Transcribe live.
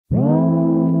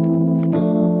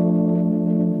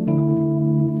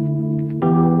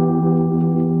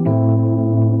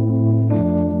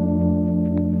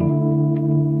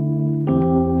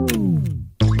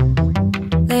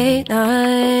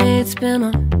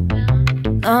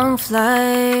Long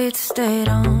flight, stayed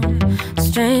on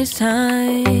strange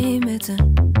time. It's a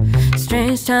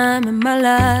strange time in my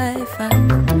life. I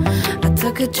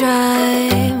took a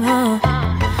drive home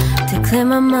to clear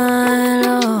my mind,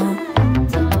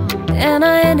 and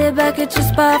I ended back at your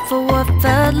spot for what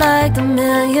felt like the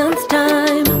millionth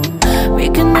time.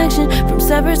 Reconnection from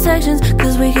separate sections,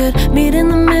 cause we could meet in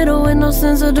the middle with no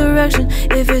sense of direction.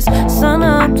 If it's sun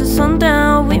up to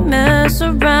sundown, we mess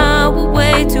around, we're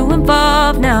way too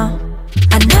involved now.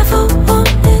 I never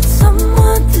wanted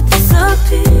someone to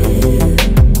disappear,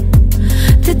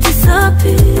 to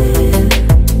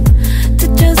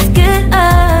just get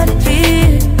out of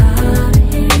here.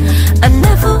 I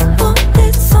never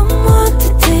wanted someone to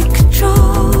take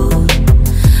control.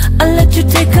 I let you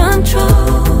take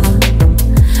control,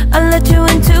 I let you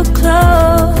in too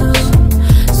close.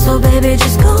 So baby,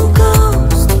 just go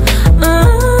ghost.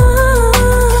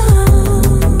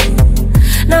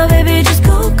 Now baby, just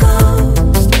go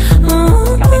ghost.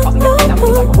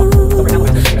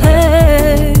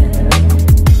 Hey,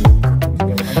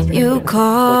 you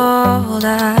called,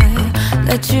 I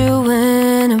let you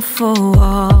in and 4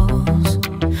 walls.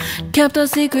 Kept our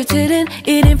secrets hidden,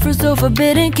 eating fruit so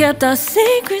forbidden. Kept our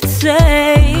secrets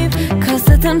safe, cause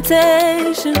the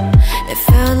temptation, it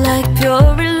felt like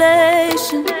pure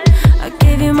relation. I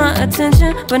gave you my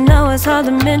attention, but now it's hard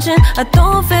to mention. I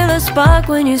don't feel a spark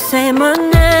when you say my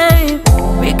name.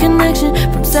 Reconnection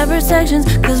from separate sections,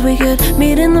 cause we could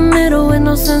meet in the middle with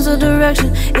no sense of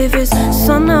direction. If it's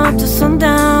sun up to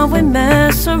sundown, we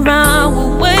mess around,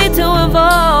 we're way too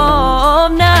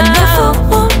involved now. I never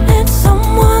wanted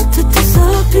someone to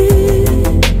disappear,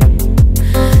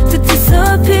 to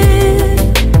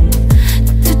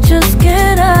just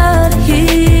get out of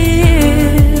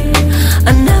here.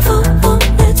 I never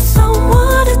wanted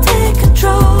someone to take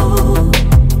control.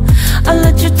 I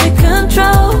let you take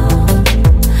control,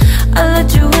 I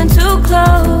let you in too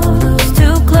close.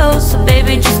 So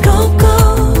baby, just go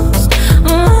ghost.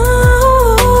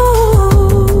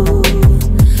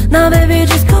 Now baby,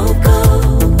 just go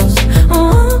ghost.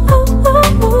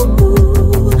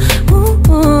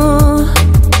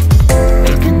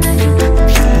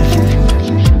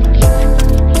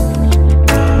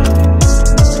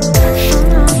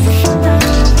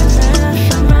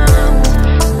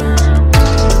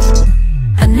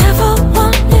 I never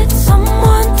wanted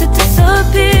someone to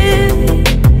disappear,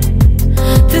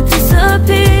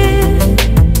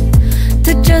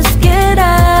 to just get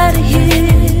out of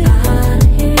here.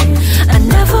 I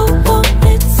never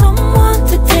wanted someone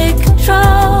to take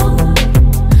control.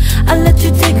 I let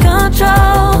you take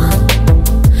control,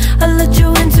 I let you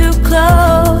in too close.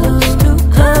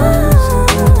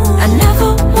 I never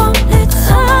wanted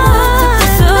someone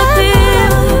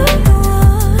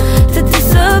to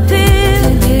disappear,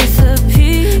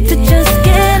 to just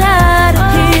get out of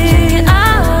here.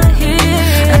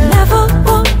 I never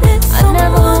wanted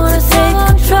someone to take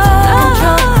control.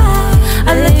 I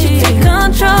let you take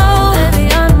control,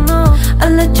 I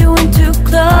let you in too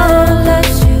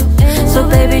close. So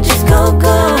baby, just go go.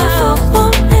 I never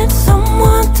wanted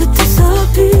someone to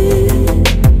disappear,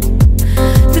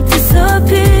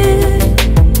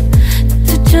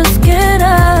 to just get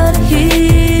out of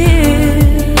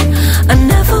here. I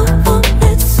never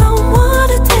wanted someone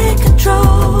to take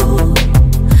control.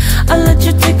 I let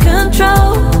you take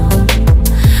control,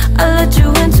 I let you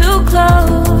in too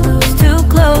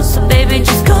close. So baby,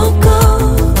 just go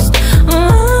ghost.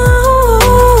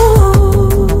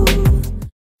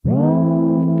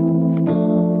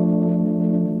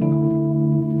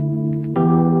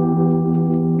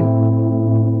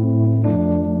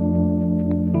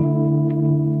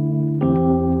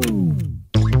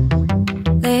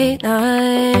 Late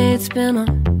nights, been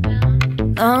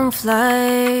on long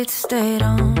flights, stayed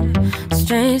on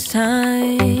strange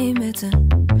time. It's a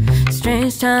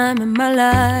strange time in my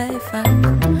life. I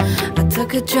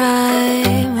took a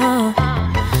drive home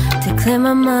to clear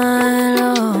my mind,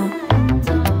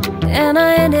 and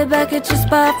I ended back at your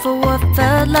spot for what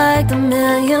felt like the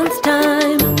millionth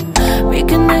time.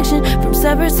 Reconnection from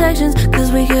separate sections,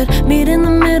 cause we could meet in the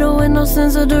middle with no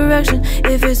sense of direction.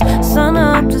 If it's sun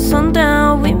up to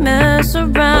sundown, we mess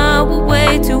around, we're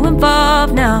way too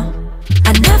involved now.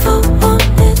 I never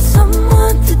wanted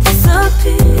someone to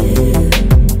disappear,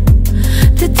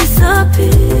 to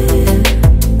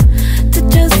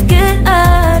just get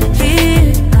out of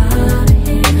here.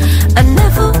 I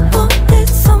never wanted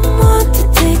someone to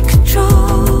take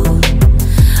control.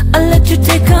 I let you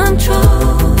take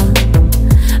control,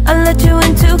 I let you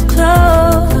in too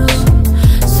close.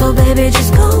 So baby,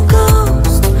 just go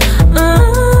ghost.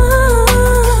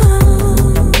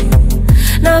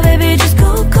 Now baby, just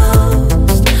go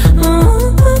ghost.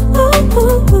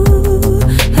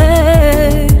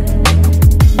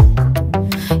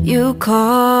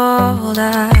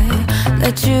 I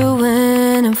let you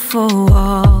in and 4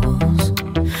 walls.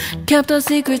 Kept our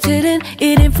secrets hidden,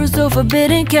 eating fruit so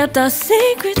forbidden. Kept our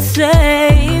secrets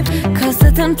safe, cause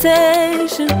the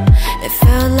temptation, it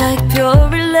felt like pure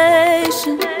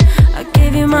relation. I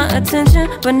gave you my attention,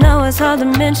 but now it's hard to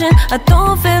mention. I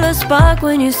don't feel a spark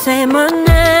when you say my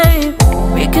name.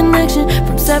 Reconnection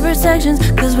from separate sections,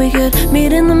 cause we could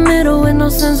meet in the middle with no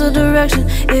sense of direction.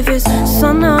 If it's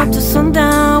sun up to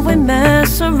sundown, we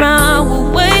mess around,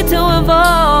 we'll wait to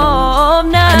evolve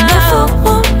now. I never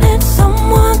wanted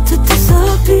someone to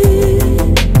disappear,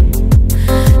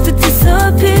 to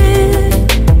disappear,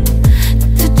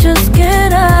 to just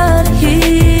get out of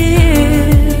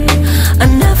here. I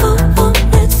never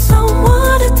wanted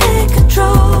someone to take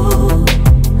control.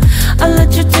 I let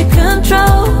you take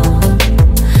control.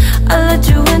 I let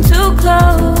you in too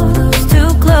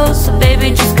close, so baby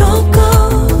just go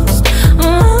ghost.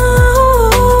 Ooh.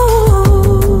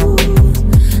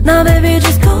 Now baby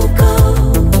just go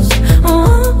ghost. Ooh.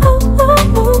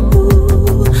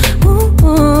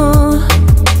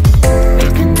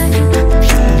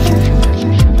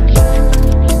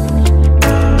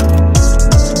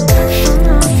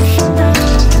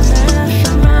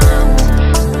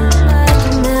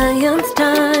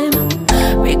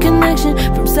 Reconnection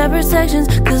from separate sections,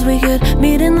 cause we could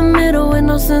meet in the middle with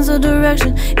no sense of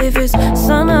direction. If it's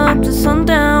sun up to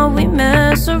sundown, we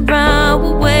mess around,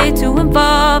 we're way too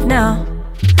involved now.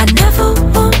 I never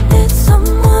wanted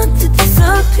someone to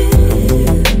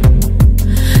disappear,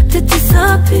 to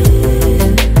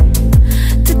disappear,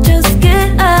 to just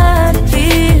get out of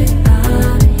here.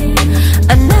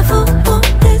 I never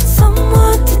wanted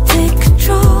someone to take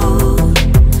control.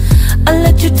 I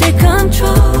let you take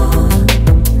control.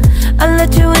 I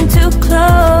let you in too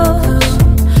close,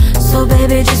 so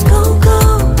baby just go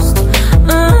ghost.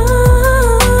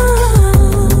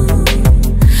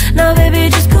 Now baby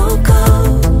just go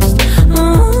ghost.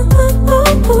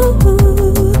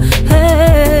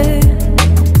 Hey.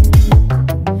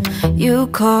 You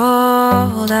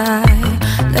called, I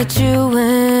let you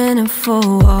in and 4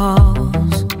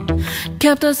 walls.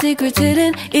 Kept our secrets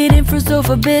hidden, eating fruit so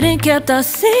forbidden. Kept our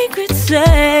secrets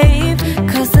safe,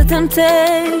 cause the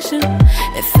temptation,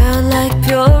 it felt like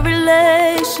pure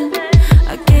relation.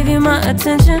 I gave you my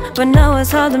attention, but now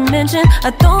it's hard to mention.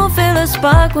 I don't feel a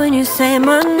spark when you say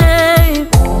my name.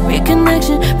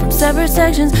 Reconnection from separate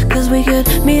sections, cause we could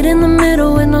meet in the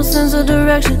middle with no sense of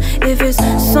direction. If it's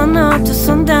sun up to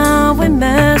sundown,